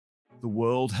The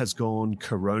world has gone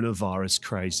coronavirus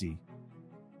crazy.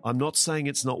 I'm not saying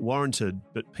it's not warranted,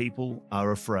 but people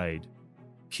are afraid.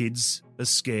 Kids are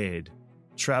scared.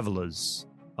 Travellers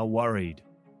are worried.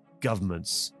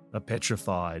 Governments are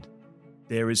petrified.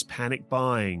 There is panic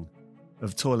buying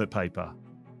of toilet paper,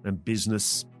 and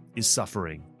business is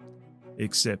suffering,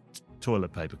 except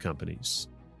toilet paper companies.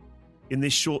 In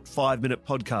this short 5-minute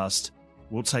podcast,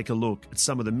 we'll take a look at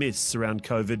some of the myths around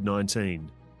COVID-19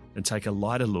 and take a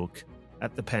lighter look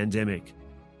at the pandemic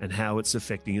and how it's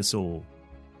affecting us all.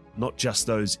 Not just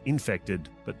those infected,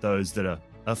 but those that are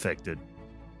affected.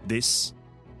 This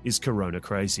is Corona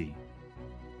Crazy.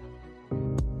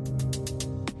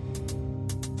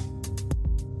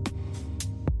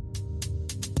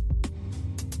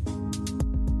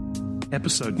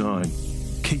 Episode 9.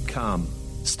 Keep calm.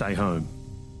 Stay home.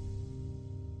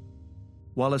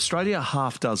 While Australia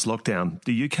half does lockdown,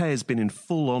 the UK has been in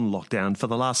full-on lockdown for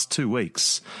the last 2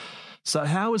 weeks. So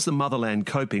how is the motherland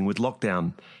coping with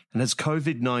lockdown? And has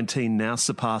COVID-19 now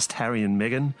surpassed Harry and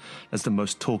Meghan as the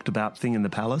most talked about thing in the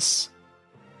palace?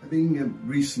 Having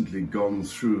recently gone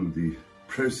through the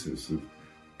process of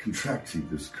contracting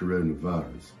this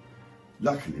coronavirus,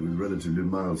 luckily with relatively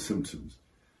mild symptoms,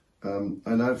 I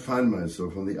now find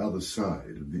myself on the other side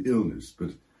of the illness, but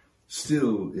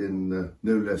still in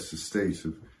no less a state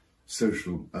of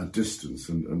social distance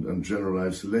and general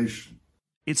isolation.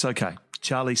 It's okay.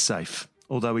 Charlie's safe,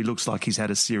 although he looks like he's had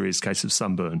a serious case of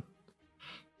sunburn.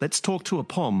 Let's talk to a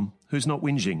Pom who's not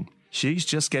whinging. She's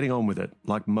just getting on with it,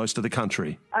 like most of the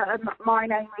country. My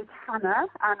name is Hannah,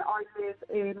 and I live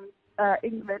in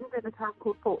England in a town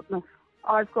called Portsmouth.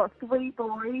 I've got 3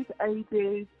 boys,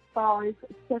 ages 5,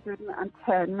 7 and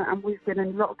 10, and we've been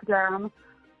in lockdown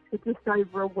for just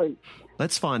over a week.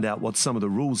 Let's find out what some of the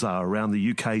rules are around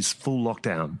the UK's full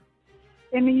lockdown.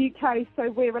 In the UK, so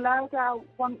we're allowed out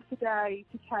once a day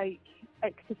to take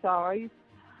exercise.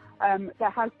 There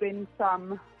has been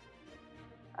some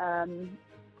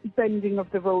bending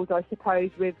of the rules, I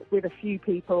suppose, with a few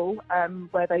people,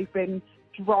 where they've been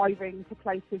driving to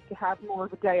places to have more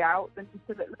of a day out than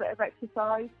just a little bit of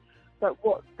exercise. But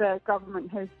what the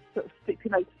government has sort of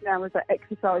stipulated now is that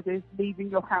exercise is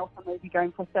leaving your house and maybe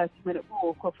going for a 30-minute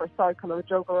walk or for a cycle or a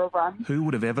jog or a run. Who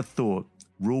would have ever thought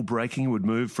rule breaking would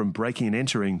move from breaking and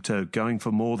entering to going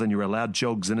for more than your allowed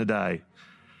jogs in a day?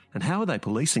 And how are they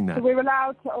policing that? So we're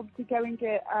allowed to obviously go and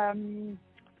get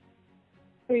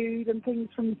food and things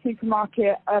from the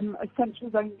supermarket,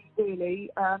 essentials only really.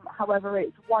 However,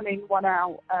 it's 1 in, 1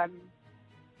 out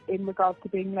in regards to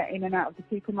being let in and out of the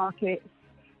supermarkets.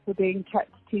 We're being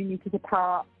kept 2 metres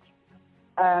apart.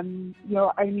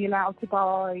 You're only allowed to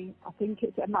buy, I think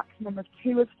it's a maximum of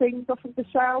 2 of things off of the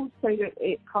shelves, so that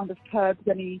it kind of curbs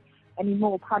any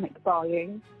more panic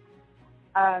buying.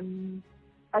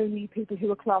 Only people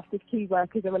who are classed as key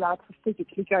workers are allowed to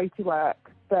physically go to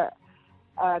work, but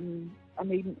I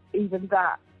mean, even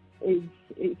that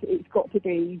it's got to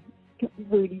be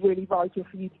really, really vital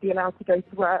for you to be allowed to go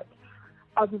to work.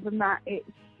 Other than that, it's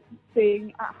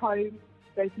being at home.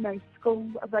 There's no school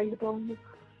available.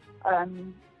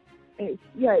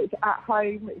 It's at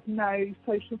home. It's no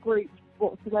social groups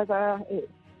whatsoever.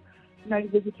 It's no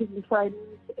visiting with friends.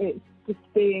 It's just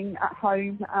being at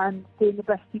home and doing the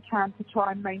best you can to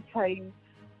try and maintain,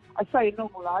 I say, a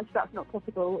normal life. That's not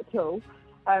possible at all.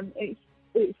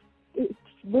 It's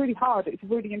really hard. It's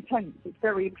really intense. It's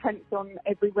very intense on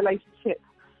every relationship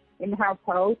in the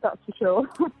household, that's for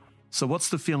sure. So what's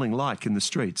the feeling like in the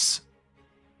streets?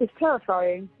 It's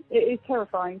terrifying. It is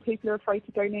terrifying. People are afraid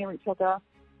to go near each other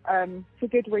for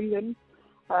good reason.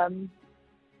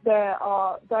 There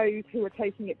are those who are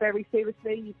taking it very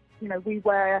seriously. You know, we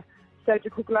wear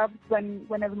surgical gloves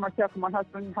whenever myself and my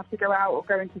husband have to go out or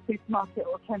go into a supermarket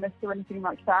or a chemist or anything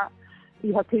like that.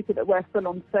 You have people that wear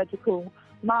full-on surgical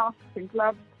masks and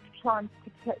gloves to try and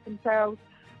protect themselves.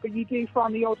 But you do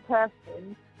find the odd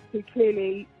person who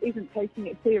clearly isn't taking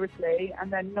it seriously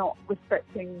and then not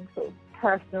respecting sort of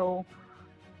personal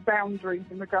boundaries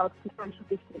in regards to social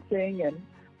distancing and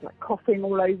like coughing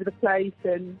all over the place,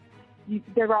 and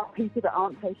there are people that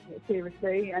aren't taking it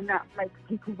seriously, and that makes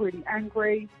people really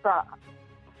angry. But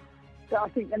I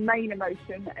think the main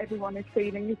emotion that everyone is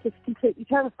feeling is just completely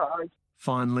terrified.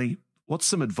 Finally, what's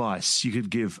some advice you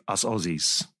could give us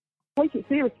Aussies? Take it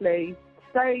seriously.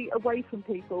 Stay away from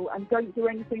people and don't do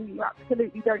anything that you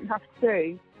absolutely don't have to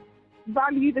do.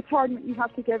 Value the time that you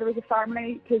have together as a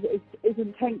family, because it's as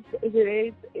intense as it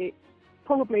is. It's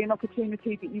probably an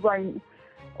opportunity that you won't,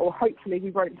 or hopefully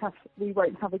we won't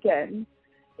have again.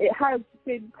 It has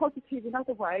been positive in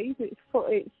other ways.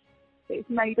 It's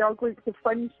made our groups of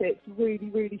friendships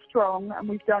really, really strong, and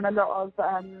we've done a lot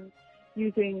of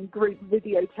using group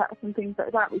video chats and things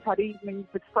like that. We've had evenings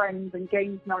with friends and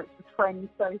games nights with friends.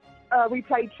 So we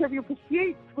played Trivial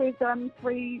Pursuit with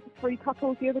three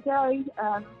couples the other day.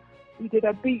 We did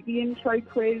a Beat the Intro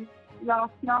quiz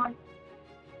last night.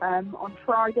 On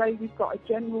Friday, we've got a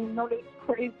general knowledge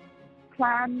quiz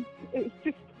planned. It's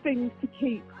just things to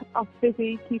keep us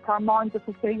busy, keep our minds off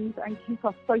of things, and keep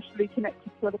us socially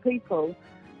connected to other people.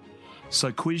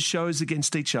 So quiz shows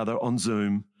against each other on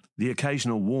Zoom, the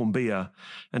occasional warm beer,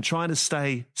 and trying to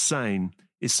stay sane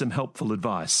is some helpful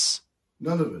advice.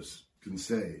 None of us can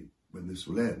say when this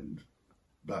will end,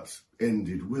 but end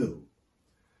it will.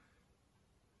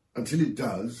 Until it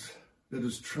does, let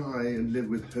us try and live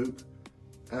with hope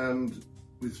and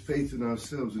with faith in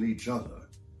ourselves and each other.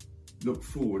 Look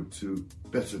forward to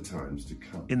better times to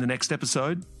come. In the next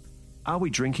episode, are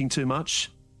we drinking too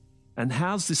much? And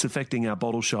how's this affecting our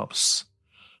bottle shops?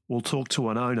 We'll talk to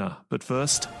an owner, but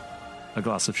first, a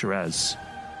glass of Shiraz.